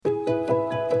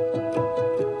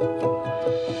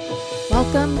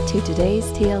Welcome to today's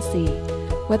TLC.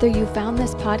 Whether you found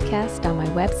this podcast on my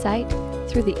website,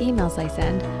 through the emails I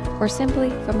send, or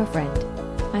simply from a friend,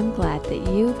 I'm glad that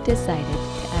you've decided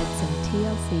to add some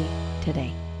TLC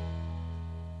today.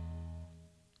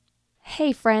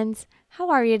 Hey friends, how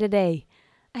are you today?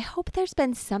 I hope there's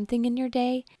been something in your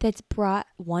day that's brought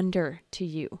wonder to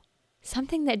you.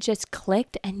 Something that just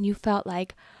clicked and you felt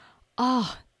like,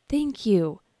 oh, thank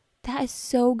you. That is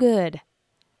so good.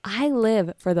 I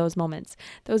live for those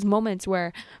moments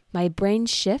where my brain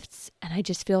shifts and I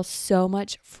just feel so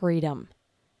much freedom.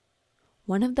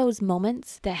 One of those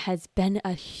moments that has been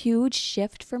a huge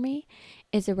shift for me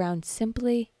is around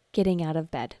simply getting out of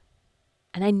bed.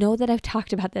 And I know that I've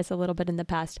talked about this a little bit in the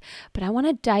past, but I want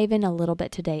to dive in a little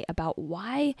bit today about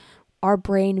why our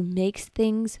brain makes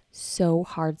things so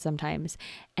hard sometimes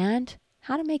and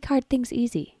how to make hard things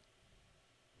easy.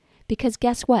 Because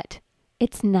guess what?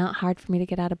 It's not hard for me to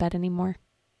get out of bed anymore.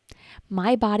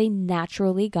 My body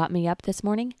naturally got me up this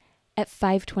morning at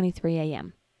 5:23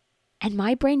 a.m. And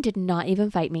my brain did not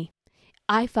even fight me.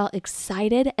 I felt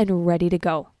excited and ready to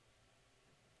go.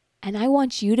 And I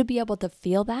want you to be able to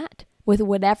feel that with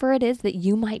whatever it is that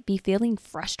you might be feeling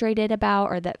frustrated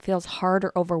about or that feels hard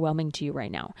or overwhelming to you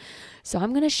right now. So I'm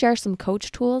going to share some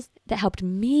coach tools that helped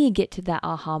me get to that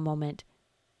aha moment.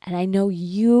 And I know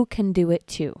you can do it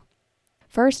too.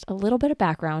 First, a little bit of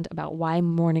background about why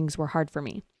mornings were hard for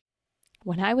me.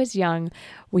 When I was young,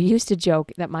 we used to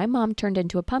joke that my mom turned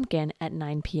into a pumpkin at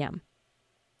 9 p.m.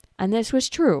 And this was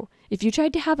true. If you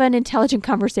tried to have an intelligent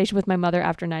conversation with my mother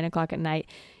after 9 o'clock at night,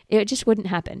 it just wouldn't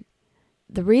happen.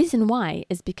 The reason why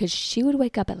is because she would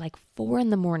wake up at like 4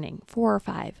 in the morning, 4 or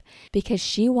 5, because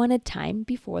she wanted time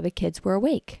before the kids were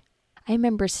awake. I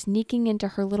remember sneaking into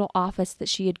her little office that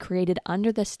she had created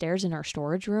under the stairs in our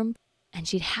storage room. And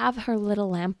she'd have her little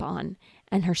lamp on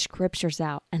and her scriptures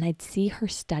out, and I'd see her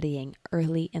studying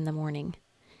early in the morning.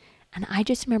 And I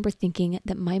just remember thinking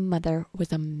that my mother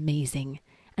was amazing,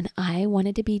 and I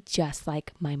wanted to be just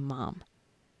like my mom.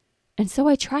 And so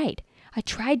I tried. I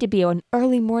tried to be an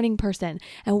early morning person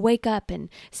and wake up and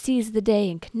seize the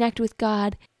day and connect with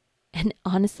God. And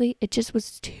honestly, it just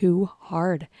was too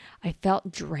hard. I felt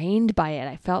drained by it.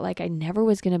 I felt like I never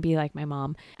was going to be like my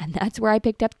mom. And that's where I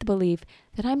picked up the belief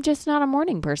that I'm just not a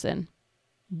morning person.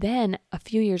 Then a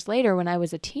few years later, when I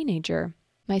was a teenager,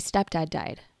 my stepdad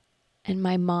died. And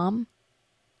my mom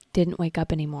didn't wake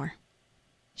up anymore.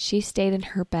 She stayed in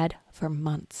her bed for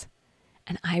months.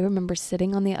 And I remember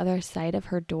sitting on the other side of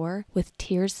her door with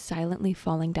tears silently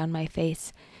falling down my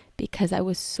face because I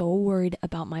was so worried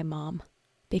about my mom.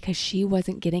 Because she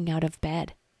wasn't getting out of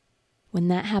bed. When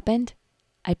that happened,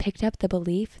 I picked up the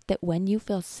belief that when you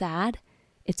feel sad,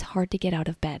 it's hard to get out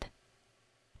of bed.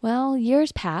 Well,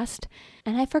 years passed,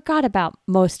 and I forgot about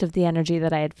most of the energy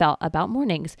that I had felt about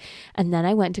mornings. And then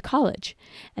I went to college.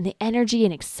 And the energy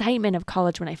and excitement of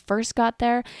college when I first got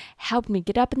there helped me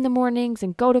get up in the mornings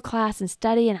and go to class and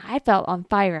study. And I felt on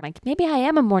fire. I'm like, maybe I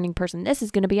am a morning person. This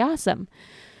is going to be awesome.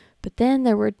 But then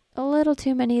there were a little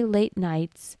too many late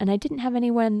nights, and I didn't have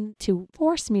anyone to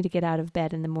force me to get out of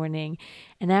bed in the morning.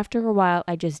 And after a while,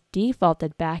 I just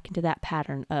defaulted back into that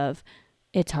pattern of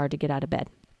it's hard to get out of bed.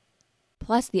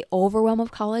 Plus, the overwhelm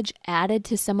of college added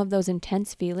to some of those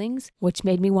intense feelings, which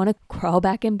made me want to crawl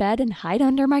back in bed and hide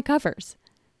under my covers.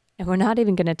 And we're not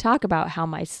even going to talk about how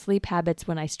my sleep habits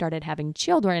when I started having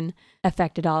children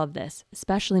affected all of this,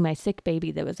 especially my sick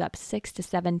baby that was up 6 to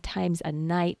 7 times a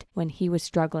night when he was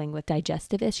struggling with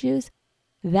digestive issues.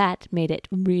 That made it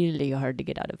really hard to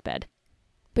get out of bed.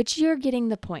 But you're getting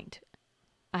the point.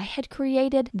 I had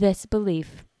created this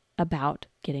belief about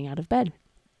getting out of bed.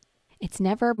 It's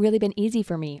never really been easy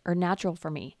for me or natural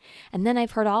for me. And then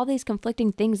I've heard all these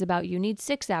conflicting things about you need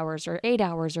 6 hours or 8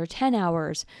 hours or 10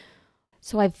 hours.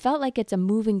 So I've felt like it's a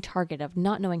moving target of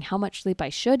not knowing how much sleep I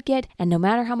should get, and no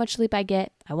matter how much sleep I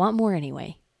get, I want more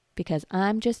anyway, because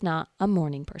I'm just not a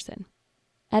morning person.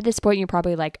 At this point, you're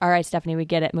probably like, all right, Stephanie, we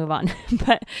get it, move on.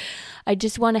 But I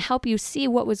just want to help you see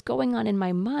what was going on in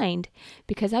my mind,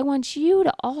 because I want you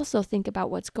to also think about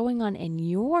what's going on in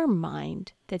your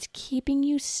mind that's keeping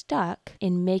you stuck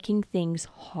in making things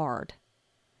hard.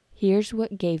 Here's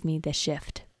what gave me the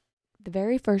shift. The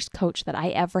very first coach that I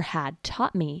ever had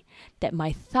taught me that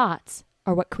my thoughts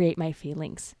are what create my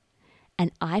feelings.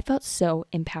 And I felt so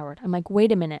empowered. I'm like,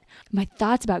 wait a minute. My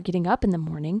thoughts about getting up in the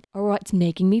morning are what's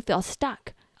making me feel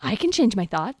stuck. I can change my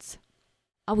thoughts.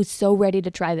 I was so ready to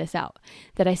try this out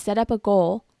that I set up a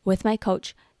goal with my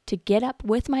coach to get up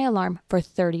with my alarm for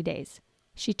 30 days.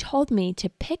 She told me to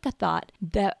pick a thought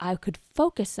that I could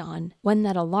focus on when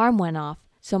that alarm went off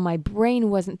So my brain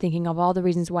wasn't thinking of all the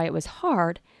reasons why it was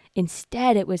hard.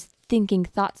 Instead, it was thinking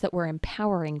thoughts that were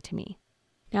empowering to me.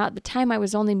 Now, at the time, I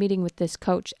was only meeting with this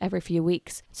coach every few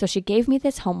weeks. So she gave me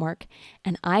this homework,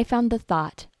 and I found the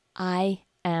thought, I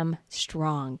am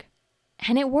strong.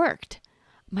 And it worked.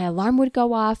 My alarm would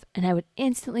go off, and I would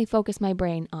instantly focus my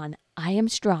brain on, I am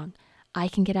strong. I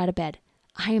can get out of bed.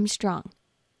 I am strong.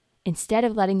 Instead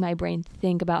of letting my brain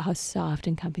think about how soft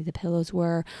and comfy the pillows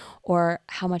were or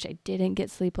how much I didn't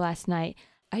get sleep last night,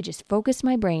 I just focused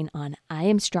my brain on, I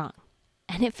am strong.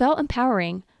 And it felt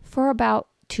empowering for about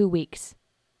 2 weeks.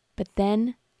 But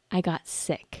then I got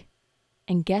sick.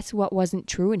 And guess what wasn't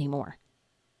true anymore?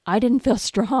 I didn't feel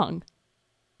strong.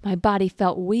 My body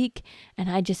felt weak, and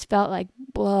I just felt like,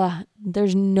 blah,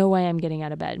 there's no way I'm getting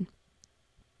out of bed.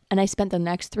 And I spent the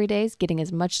next 3 days getting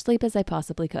as much sleep as I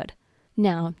possibly could.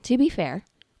 Now, to be fair,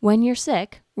 when you're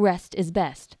sick, rest is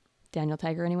best. Daniel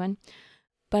Tiger, anyone?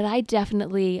 But I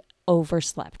definitely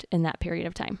overslept in that period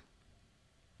of time.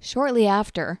 Shortly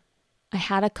after, I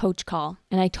had a coach call,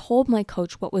 and I told my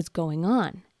coach what was going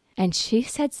on. And she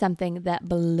said something that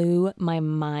blew my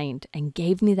mind and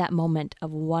gave me that moment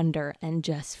of wonder and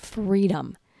just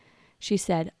freedom. She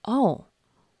said, oh,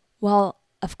 well,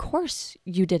 of course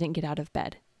you didn't get out of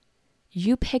bed.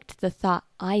 You picked the thought,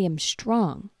 I am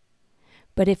strong.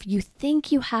 But if you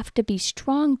think you have to be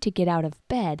strong to get out of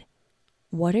bed,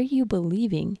 what are you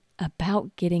believing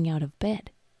about getting out of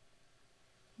bed?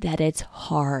 That it's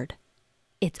hard.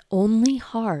 It's only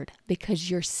hard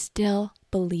because you're still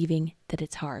believing that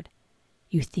it's hard.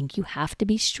 You think you have to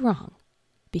be strong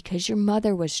because your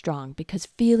mother was strong, because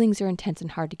feelings are intense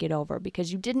and hard to get over,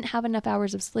 because you didn't have enough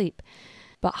hours of sleep.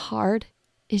 But hard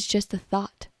is just a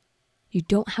thought. You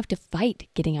don't have to fight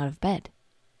getting out of bed.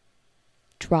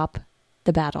 Drop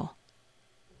the battle.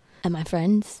 And my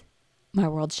friends, my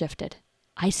world shifted.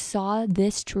 I saw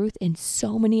this truth in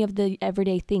so many of the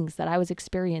everyday things that I was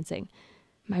experiencing.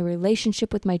 My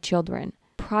relationship with my children,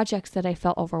 projects that I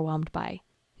felt overwhelmed by,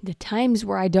 the times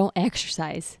where I don't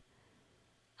exercise.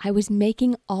 I was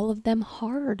making all of them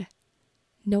hard.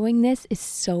 Knowing this is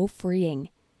so freeing,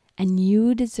 and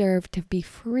you deserve to be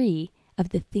free of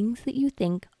the things that you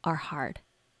think are hard.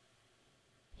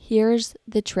 Here's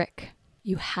the trick.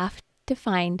 You have to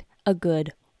find a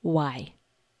good why.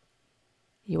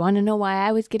 You want to know why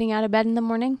I was getting out of bed in the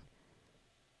morning?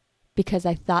 Because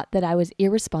I thought that I was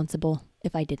irresponsible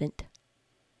if I didn't.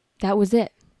 That was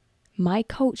it. My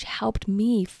coach helped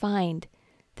me find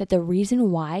that the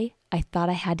reason why I thought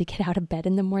I had to get out of bed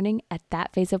in the morning at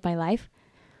that phase of my life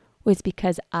was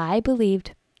because I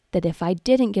believed that if I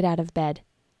didn't get out of bed,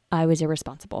 I was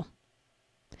irresponsible.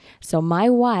 So my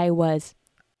why was,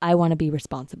 I want to be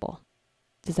responsible.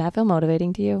 Does that feel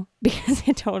motivating to you? Because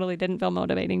it totally didn't feel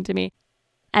motivating to me.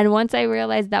 And once I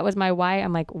realized that was my why,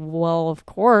 I'm like, well, of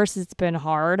course it's been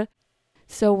hard.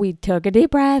 So we took a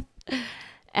deep breath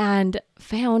and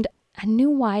found a new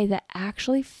why that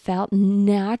actually felt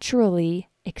naturally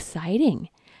exciting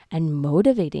and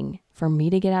motivating for me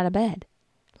to get out of bed.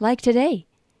 Like today.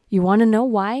 You want to know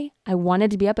why I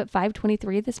wanted to be up at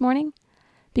 5:23 this morning?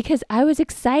 Because I was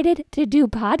excited to do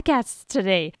podcasts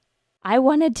today. I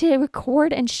wanted to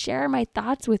record and share my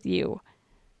thoughts with you.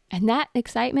 And that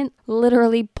excitement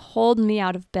literally pulled me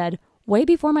out of bed way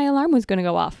before my alarm was going to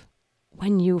go off.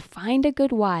 When you find a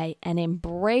good why and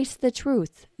embrace the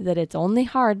truth that it's only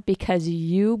hard because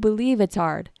you believe it's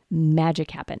hard,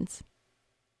 magic happens.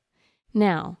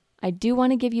 Now, I do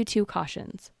want to give you 2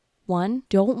 cautions. 1,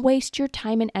 don't waste your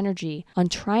time and energy on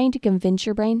trying to convince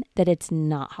your brain that it's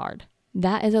not hard.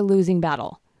 That is a losing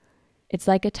battle. It's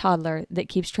like a toddler that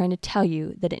keeps trying to tell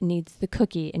you that it needs the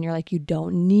cookie, and you're like, you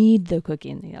don't need the cookie.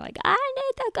 And you're like, I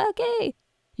need the cookie.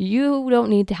 You don't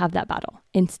need to have that battle.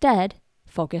 Instead,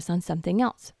 focus on something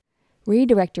else.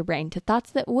 Redirect your brain to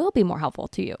thoughts that will be more helpful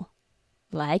to you,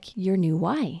 like your new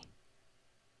why.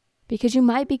 Because you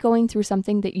might be going through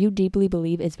something that you deeply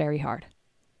believe is very hard.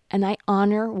 And I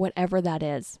honor whatever that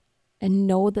is and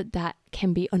know that that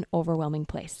can be an overwhelming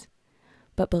place.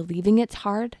 But believing it's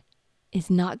hard is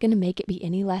not going to make it be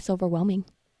any less overwhelming,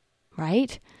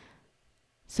 right?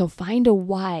 So find a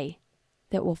why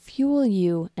that will fuel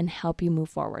you and help you move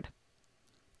forward.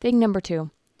 Thing number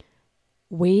 2,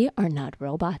 we are not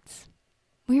robots.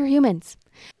 We are humans.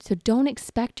 So don't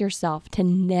expect yourself to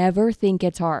never think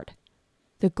it's hard.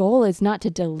 The goal is not to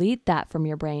delete that from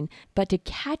your brain, but to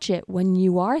catch it when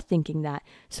you are thinking that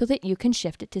so that you can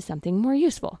shift it to something more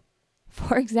useful.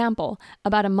 For example,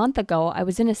 about a month ago, I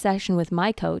was in a session with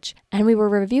my coach and we were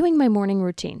reviewing my morning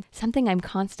routine, something I'm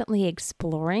constantly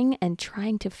exploring and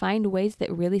trying to find ways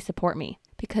that really support me.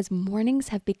 because mornings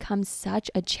have become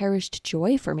such a cherished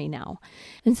joy for me now.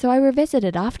 And so I revisit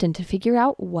it often to figure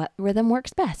out what rhythm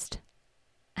works best.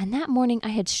 And that morning I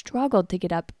had struggled to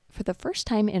get up for the first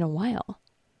time in a while.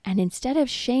 And instead of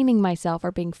shaming myself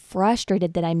or being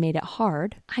frustrated that I made it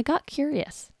hard, I got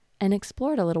curious and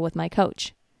explored a little with my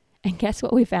coach. And guess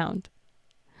what we found?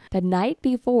 The night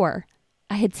before,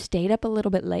 I had stayed up a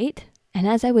little bit late. And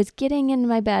as I was getting into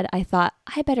my bed, I thought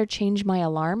I better change my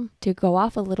alarm to go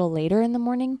off a little later in the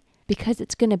morning because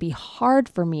it's going to be hard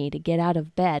for me to get out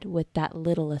of bed with that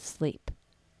little asleep.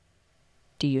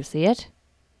 Do you see it?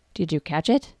 Did you catch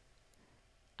it?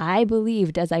 I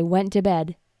believed as I went to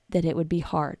bed that it would be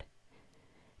hard.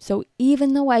 So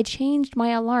even though I changed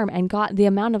my alarm and got the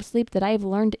amount of sleep that I've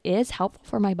learned is helpful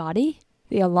for my body,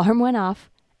 the alarm went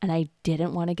off and I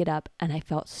didn't want to get up and I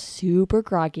felt super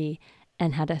groggy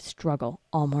and had a struggle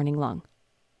all morning long.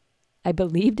 I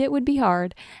believed it would be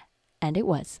hard, and it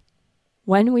was.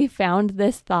 When we found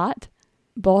this thought,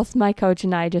 both my coach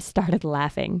and I just started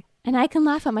laughing. And I can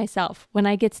laugh at myself when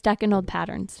I get stuck in old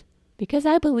patterns because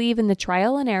I believe in the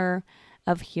trial and error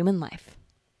of human life.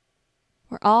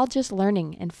 We're all just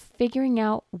learning and figuring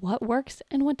out what works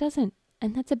and what doesn't,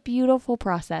 and that's a beautiful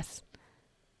process.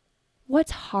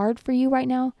 What's hard for you right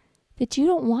now that you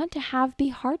don't want to have be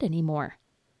hard anymore?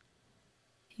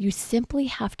 You simply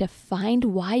have to find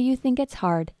why you think it's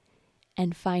hard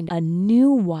and find a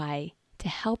new why to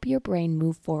help your brain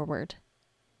move forward.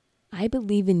 I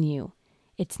believe in you.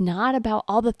 It's not about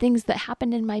all the things that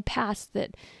happened in my past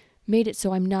that made it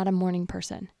so I'm not a morning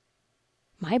person.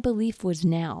 My belief was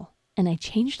now, and I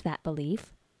changed that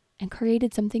belief and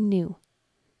created something new.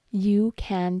 You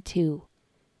can too.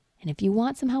 And if you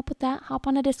want some help with that, hop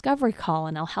on a discovery call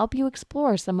and I'll help you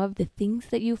explore some of the things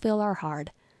that you feel are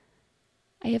hard.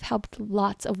 I have helped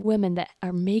lots of women that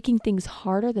are making things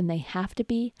harder than they have to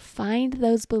be find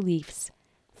those beliefs,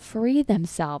 free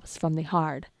themselves from the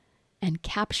hard, and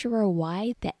capture a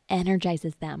why that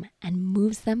energizes them and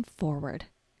moves them forward.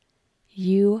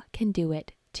 You can do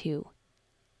it too.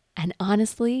 And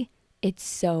honestly, it's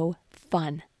so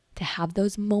fun to have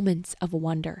those moments of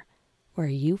wonder where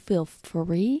you feel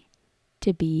free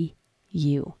to be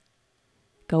you.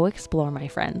 Go explore, my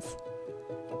friends.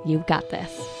 You've got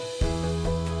this.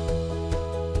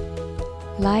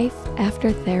 Life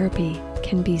after therapy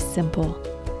can be simple.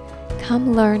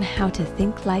 Come learn how to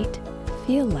think light,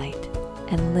 feel light,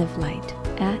 and live light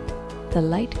at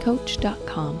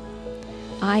thelightcoach.com.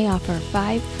 I offer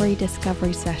 5 free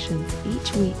discovery sessions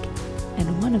each week,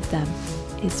 and one of them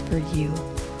is for you.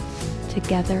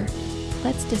 Together,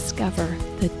 let's discover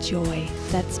the joy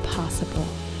that's possible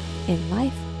in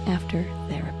life after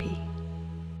therapy.